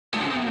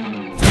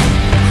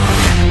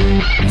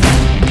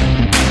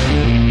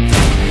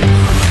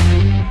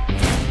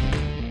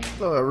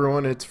Hello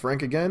everyone, it's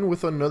Frank again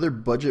with another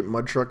budget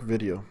mud truck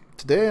video.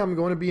 Today I'm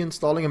going to be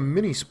installing a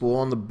mini spool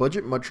on the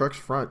budget mud truck's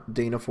front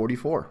Dana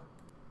 44.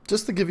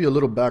 Just to give you a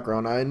little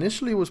background, I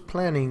initially was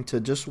planning to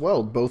just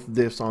weld both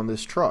diffs on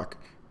this truck,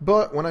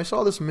 but when I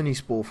saw this mini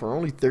spool for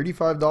only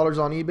 $35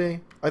 on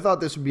eBay, I thought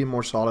this would be a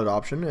more solid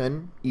option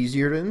and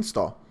easier to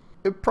install.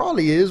 It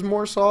probably is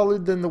more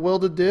solid than the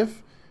welded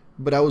diff,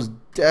 but I was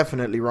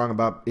definitely wrong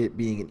about it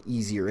being an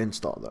easier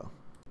install though.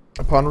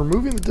 Upon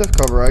removing the diff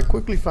cover, I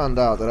quickly found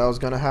out that I was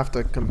going to have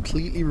to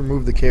completely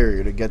remove the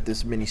carrier to get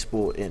this mini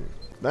spool in.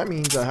 That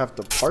means I have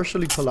to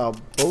partially pull out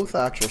both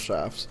axle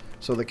shafts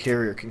so the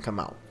carrier can come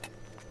out.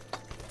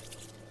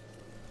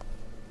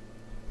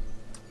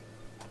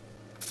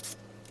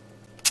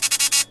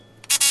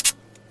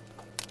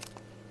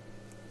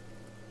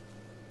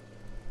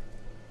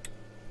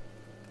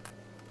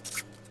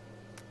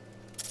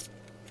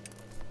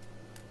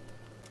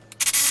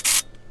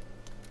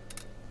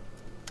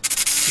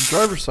 The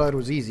driver's side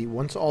was easy.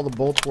 Once all the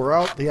bolts were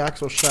out, the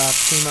axle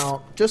shaft came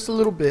out just a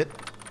little bit,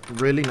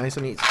 really nice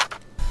and easy.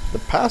 The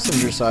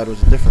passenger side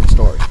was a different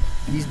story.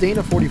 These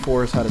Dana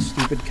 44s had a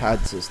stupid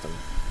CAD system,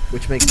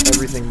 which makes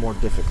everything more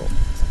difficult.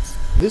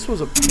 This was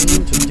a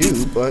pain to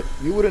do, but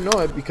you wouldn't know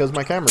it because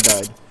my camera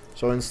died,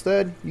 so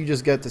instead you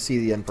just get to see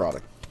the end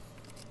product.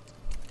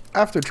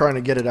 After trying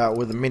to get it out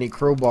with a mini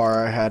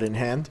crowbar I had in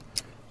hand,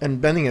 and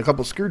bending a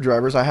couple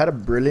screwdrivers, I had a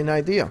brilliant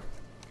idea.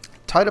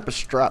 Tied up a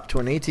strap to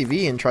an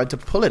ATV and tried to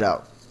pull it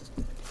out.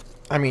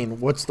 I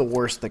mean, what's the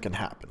worst that can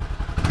happen?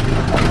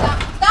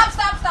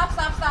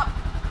 Stop.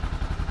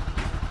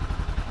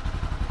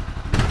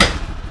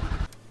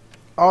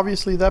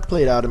 Obviously, that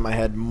played out in my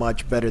head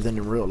much better than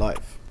in real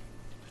life.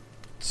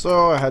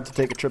 So I had to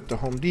take a trip to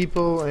Home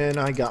Depot and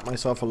I got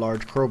myself a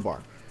large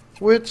crowbar,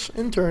 which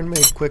in turn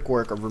made quick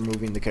work of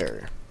removing the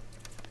carrier.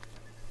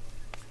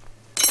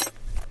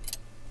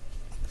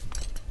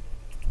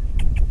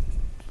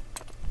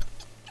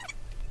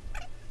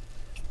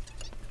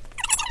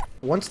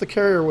 Once the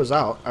carrier was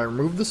out, I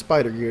removed the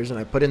spider gears and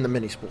I put in the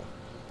mini spool.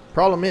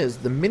 Problem is,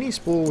 the mini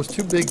spool was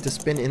too big to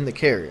spin in the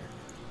carrier.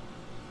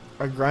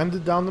 I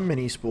grinded down the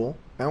mini spool,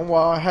 and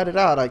while I had it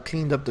out, I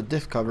cleaned up the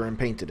diff cover and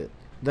painted it.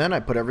 Then I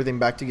put everything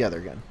back together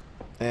again.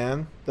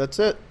 And that's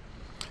it.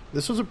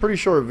 This was a pretty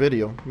short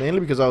video, mainly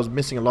because I was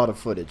missing a lot of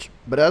footage.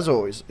 But as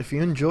always, if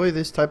you enjoy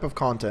this type of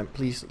content,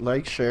 please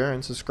like, share,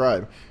 and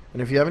subscribe.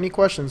 And if you have any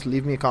questions,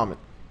 leave me a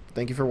comment.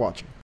 Thank you for watching.